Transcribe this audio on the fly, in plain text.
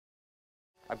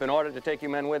I've been ordered to take you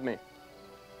men with me.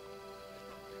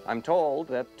 I'm told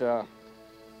that, that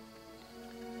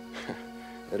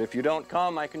if you don't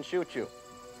come, I can shoot you.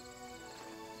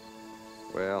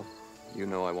 Well, you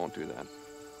know I won't do that.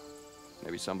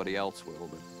 Maybe somebody else will,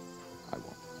 but I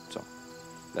won't. So,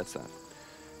 that's that.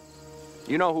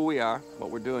 You know who we are,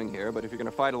 what we're doing here, but if you're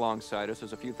going to fight alongside us,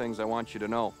 there's a few things I want you to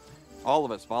know. All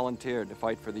of us volunteered to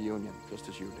fight for the Union, just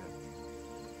as you did.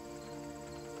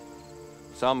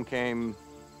 Some came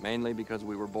mainly because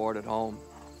we were bored at home.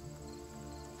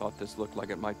 Thought this looked like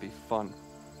it might be fun.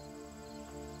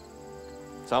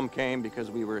 Some came because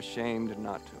we were ashamed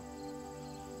not to.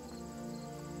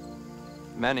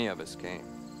 Many of us came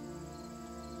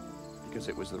because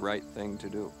it was the right thing to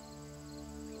do.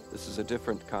 This is a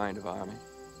different kind of army.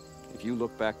 If you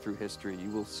look back through history,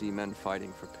 you will see men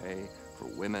fighting for pay, for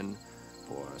women,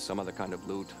 for some other kind of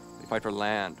loot. They fight for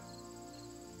land,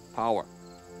 power.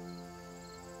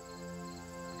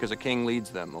 Because a king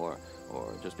leads them, or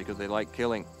just because they like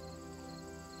killing.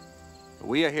 But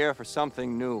we are here for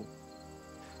something new.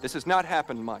 This has not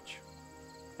happened much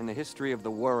in the history of the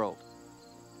world.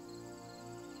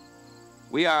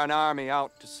 We are an army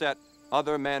out to set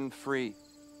other men free.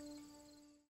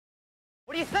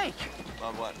 What do you think?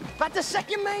 About what? About the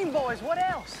 2nd Maine boys, what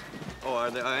else? Oh,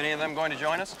 are any of them going to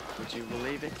join us? Would you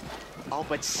believe it? All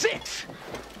but 6!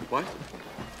 What?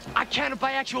 I counted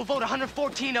by actual vote,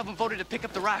 114 of them voted to pick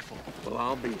up the rifle. Well,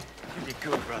 I'll be. You did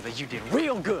good, brother, you did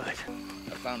real good.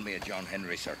 I found me a John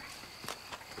Henry, sir.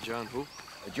 A John who?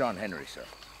 A John Henry, sir.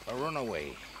 A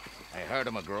runaway. I heard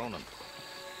him a-groaning.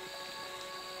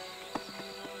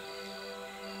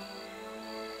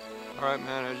 All right,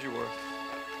 man, as you were.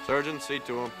 Sergeant, see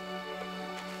to him.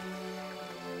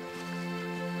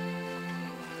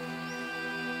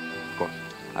 Of course,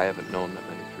 I haven't known that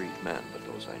many freed men, but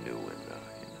those I knew in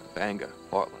Bangor,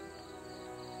 Portland.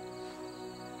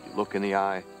 You look in the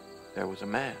eye, there was a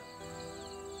man.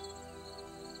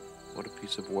 What a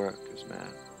piece of work is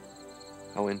man.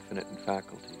 How infinite in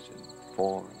faculties, in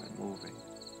form and moving.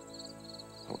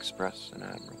 How express and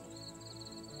admirable.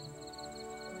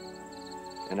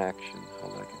 In action, how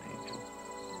like an angel.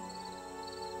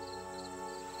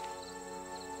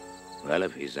 Well,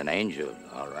 if he's an angel,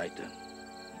 all right then.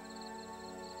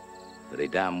 But he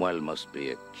damn well must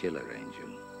be a killer angel.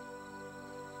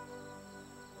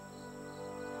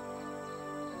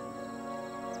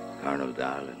 Colonel,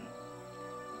 darling,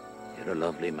 you're a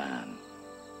lovely man.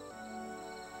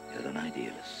 You're an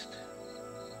idealist.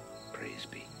 Praise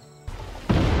be.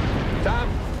 Tom?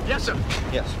 Yes, sir.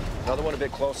 Yes. Another one a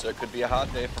bit closer. It could be a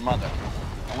hot day for Mother.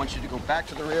 I want you to go back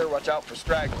to the rear, watch out for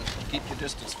stragglers. Keep your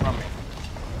distance from me.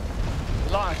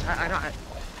 Lawrence, I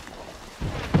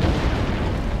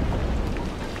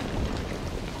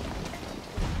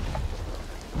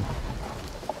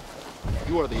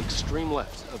You are the extreme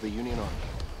left of the Union Army.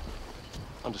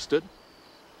 Understood?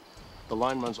 The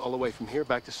line runs all the way from here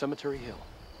back to Cemetery Hill,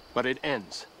 but it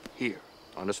ends here.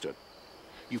 Understood.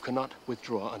 You cannot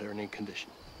withdraw under any condition.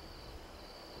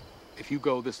 If you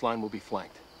go, this line will be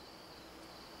flanked.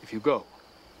 If you go,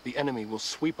 the enemy will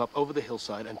sweep up over the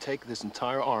hillside and take this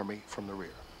entire army from the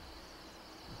rear.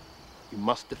 You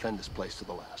must defend this place to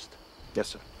the last. Yes,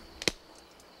 sir.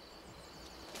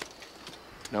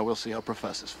 Now we'll see how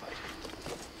professors fight.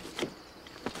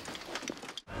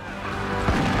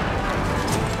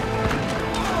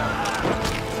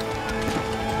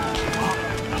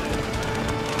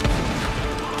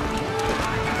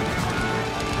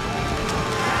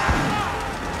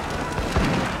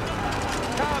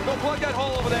 Plug that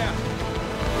hole over there.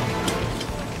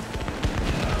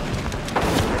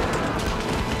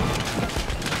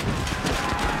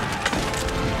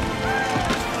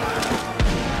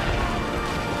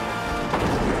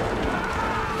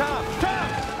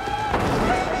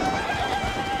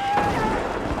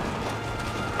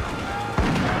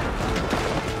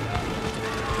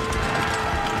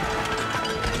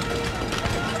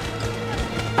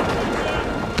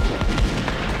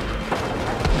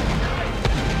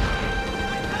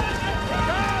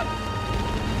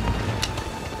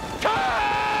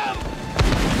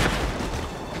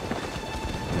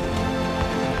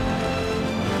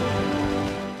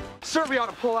 Sir, we ought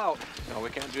to pull out. No, we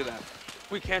can't do that.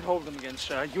 We can't hold them again,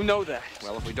 sir. You know that.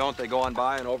 Well, if we don't, they go on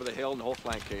by and over the hill and the whole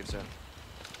flank caves in.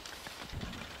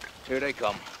 Here they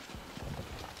come.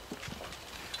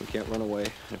 We can't run away.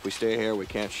 And if we stay here, we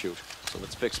can't shoot. So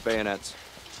let's fix bayonets.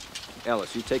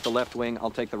 Ellis, you take the left wing, I'll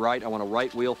take the right. I want a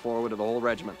right wheel forward of the whole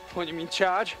regiment. What, you mean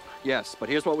charge? Yes, but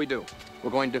here's what we do.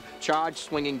 We're going to charge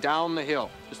swinging down the hill.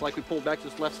 Just like we pulled back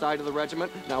this left side of the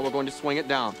regiment, now we're going to swing it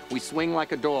down. We swing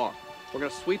like a door. We're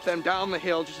going to sweep them down the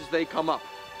hill just as they come up.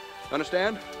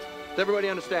 Understand? Does everybody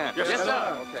understand? Yes,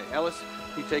 sir. Okay, Ellis,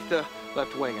 you take the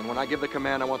left wing, and when I give the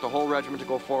command, I want the whole regiment to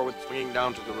go forward, swinging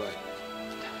down to the right.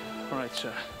 All right,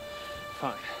 sir.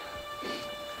 Fine.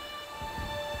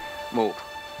 Move.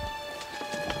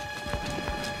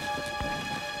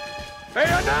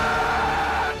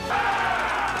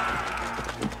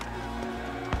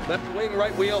 Left wing,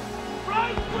 right wheel.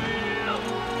 Right wheel!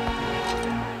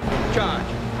 Charge.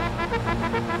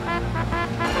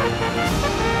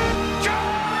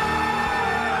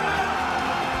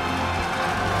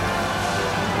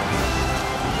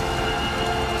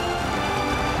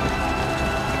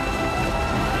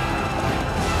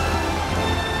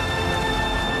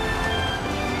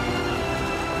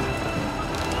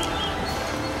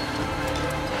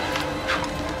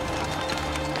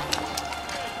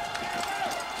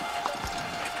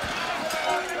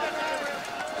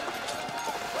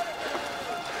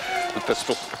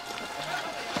 Pistol.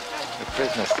 Good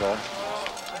business, sir.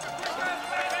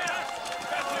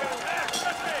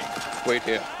 Wait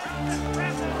here.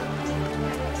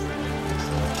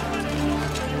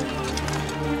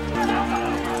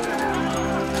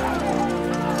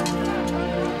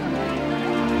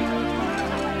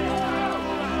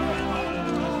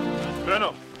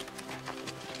 Colonel,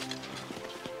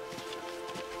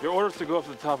 your orders to go up to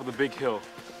the top of the big hill.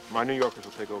 My New Yorkers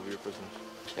will take over your prisoners.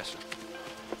 Yes, sir.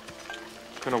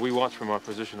 Colonel, we watch from our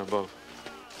position above.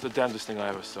 It's the damnedest thing I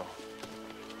ever saw.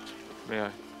 May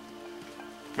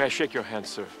I shake your hand,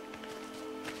 sir?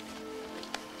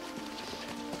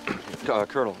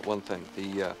 Colonel, one thing.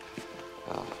 The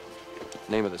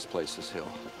name of this place, this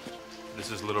hill.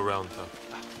 This is Little Round Top.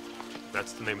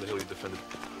 That's the name of the hill you defended.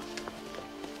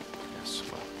 Yes,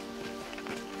 well,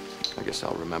 I guess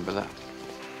I'll remember that.